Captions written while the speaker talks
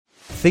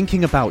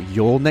Thinking about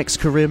your next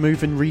career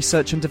move in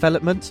research and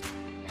development?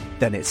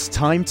 Then it's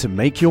time to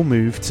make your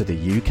move to the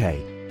UK.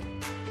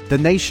 The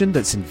nation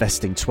that's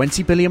investing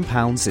 £20 billion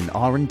in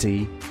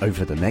R&D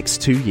over the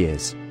next 2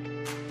 years.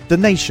 The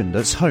nation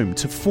that's home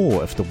to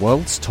 4 of the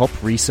world's top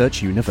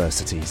research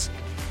universities.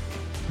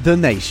 The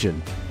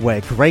nation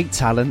where great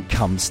talent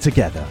comes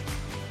together.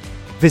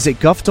 Visit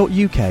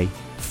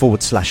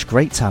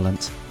gov.uk/great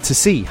talent to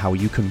see how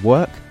you can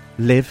work,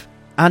 live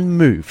and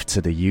move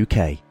to the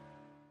UK.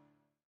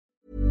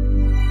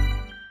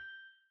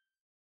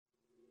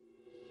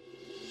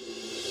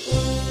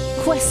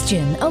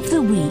 Question of the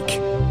week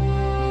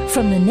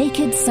from the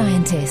Naked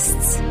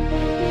Scientists.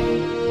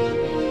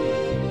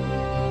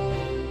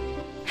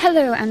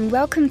 Hello and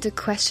welcome to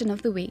Question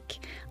of the Week.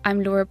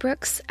 I'm Laura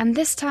Brooks and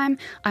this time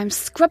I'm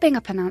scrubbing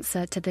up an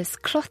answer to this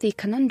clothy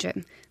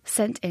conundrum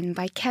sent in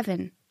by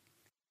Kevin.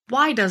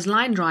 Why does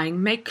line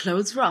drying make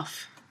clothes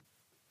rough?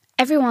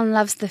 Everyone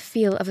loves the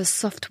feel of a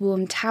soft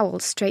warm towel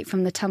straight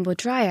from the tumble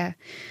dryer,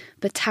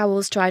 but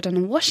towels dried on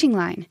a washing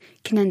line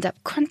can end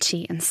up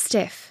crunchy and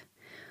stiff.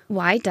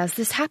 Why does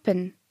this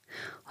happen?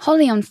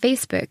 Holly on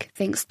Facebook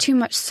thinks too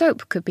much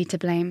soap could be to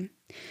blame.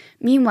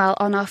 Meanwhile,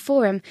 on our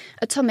forum,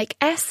 Atomic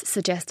S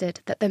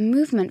suggested that the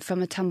movement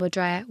from a tumble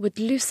dryer would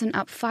loosen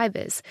up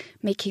fibres,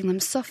 making them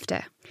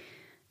softer.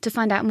 To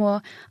find out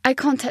more, I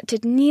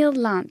contacted Neil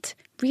Lant,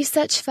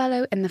 research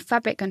fellow in the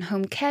Fabric and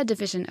Home Care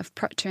division of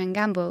Procter &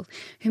 Gamble,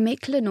 who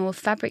make Lenor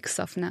fabric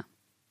softener.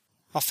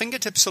 Our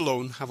fingertips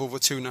alone have over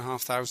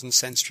 2,500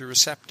 sensory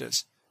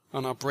receptors,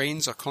 and our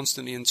brains are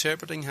constantly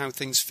interpreting how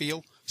things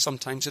feel,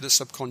 sometimes at a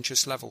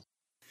subconscious level.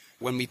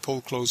 When we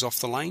pull clothes off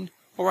the line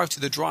or out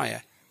of the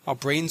dryer, our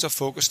brains are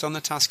focused on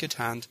the task at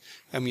hand,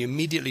 and we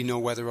immediately know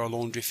whether our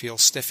laundry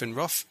feels stiff and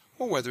rough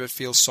or whether it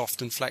feels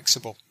soft and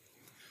flexible.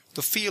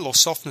 The feel or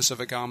softness of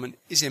a garment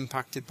is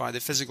impacted by the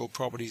physical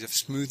properties of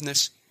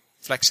smoothness,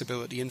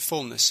 flexibility and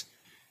fullness.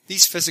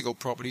 These physical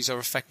properties are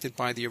affected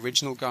by the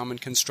original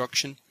garment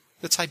construction,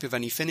 the type of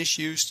any finish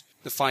used,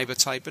 the fibre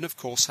type and of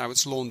course how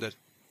it's laundered.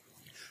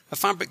 A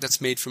fabric that's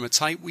made from a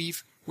tight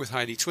weave with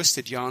highly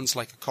twisted yarns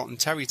like a cotton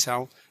terry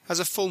towel has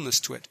a fullness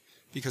to it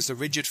because the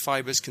rigid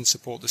fibres can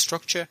support the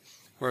structure,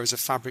 whereas a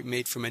fabric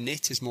made from a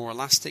knit is more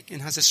elastic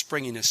and has a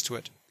springiness to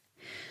it.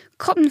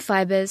 Cotton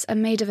fibres are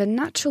made of a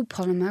natural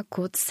polymer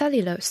called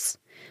cellulose,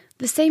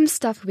 the same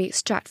stuff we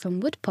extract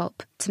from wood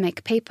pulp to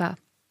make paper.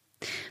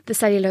 The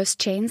cellulose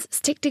chains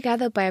stick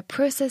together by a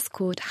process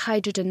called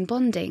hydrogen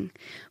bonding,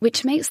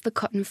 which makes the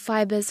cotton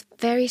fibres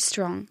very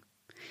strong.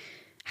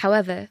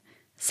 However,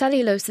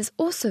 cellulose is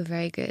also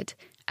very good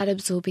at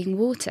absorbing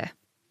water.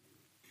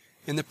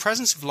 In the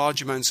presence of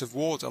large amounts of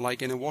water,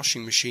 like in a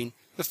washing machine,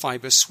 the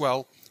fibres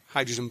swell,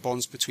 hydrogen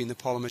bonds between the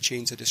polymer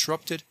chains are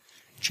disrupted,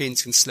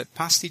 chains can slip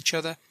past each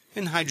other,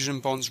 and hydrogen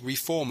bonds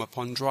reform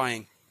upon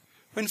drying.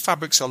 When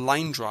fabrics are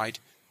line dried,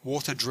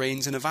 water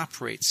drains and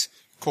evaporates,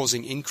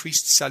 causing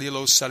increased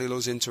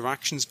cellulose-cellulose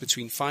interactions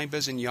between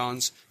fibres and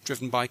yarns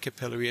driven by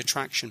capillary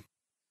attraction.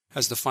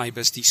 As the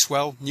fibres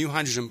deswell, new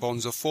hydrogen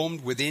bonds are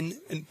formed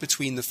within and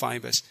between the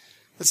fibres.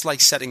 That's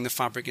like setting the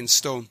fabric in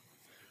stone.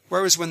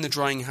 Whereas when the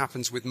drying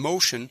happens with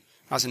motion,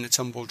 as in a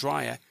tumble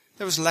dryer,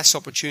 there is less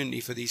opportunity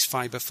for these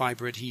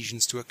fibre-fibre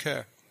adhesions to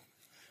occur.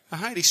 A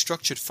highly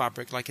structured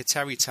fabric like a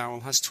terry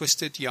towel has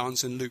twisted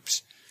yarns and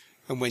loops,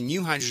 and when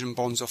new hydrogen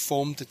bonds are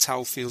formed, the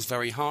towel feels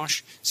very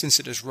harsh since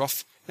it is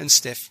rough and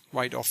stiff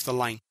right off the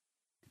line.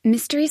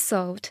 Mystery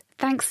solved.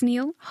 Thanks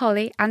Neil,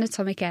 Holly and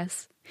Atomic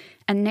S.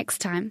 And next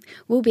time,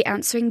 we'll be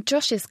answering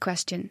Josh's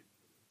question.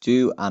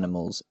 Do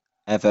animals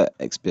ever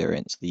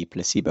experience the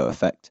placebo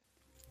effect?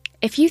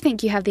 If you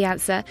think you have the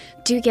answer,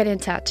 do get in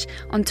touch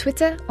on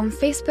Twitter, on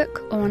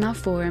Facebook or on our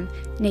forum,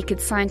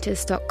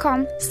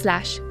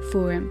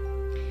 nakedscientist.com/forum.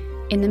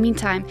 In the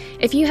meantime,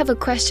 if you have a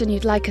question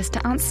you'd like us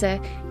to answer,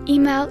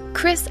 email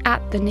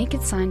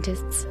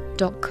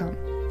chris@thenakedscientists.com.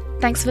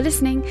 Thanks for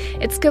listening.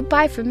 It's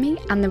goodbye from me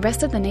and the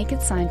rest of the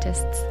Naked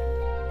Scientists.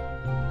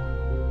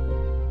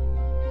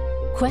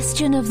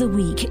 Question of the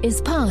Week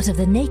is part of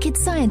the Naked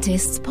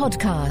Scientists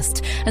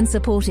podcast and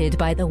supported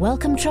by the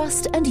Wellcome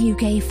Trust and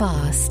UK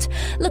Fast.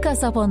 Look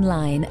us up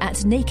online at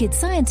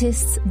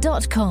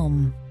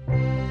nakedscientists.com.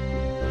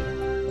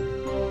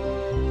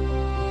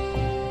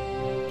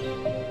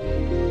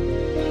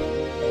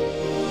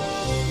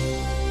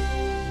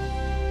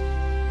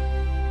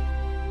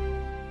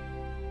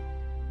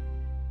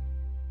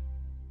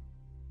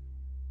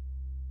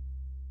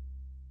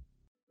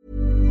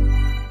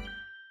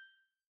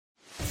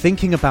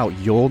 Thinking about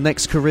your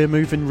next career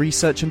move in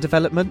research and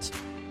development?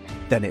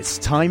 Then it's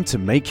time to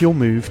make your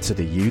move to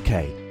the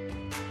UK.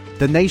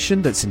 The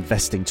nation that's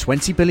investing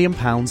 £20 billion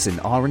in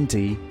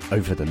R&D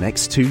over the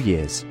next 2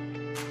 years.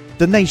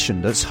 The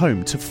nation that's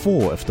home to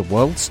 4 of the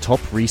world's top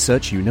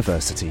research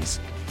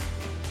universities.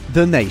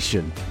 The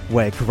nation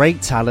where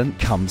great talent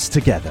comes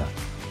together.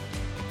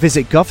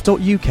 Visit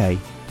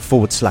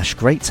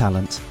gov.uk/great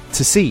talent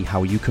to see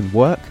how you can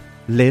work,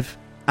 live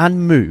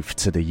and move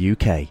to the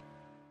UK.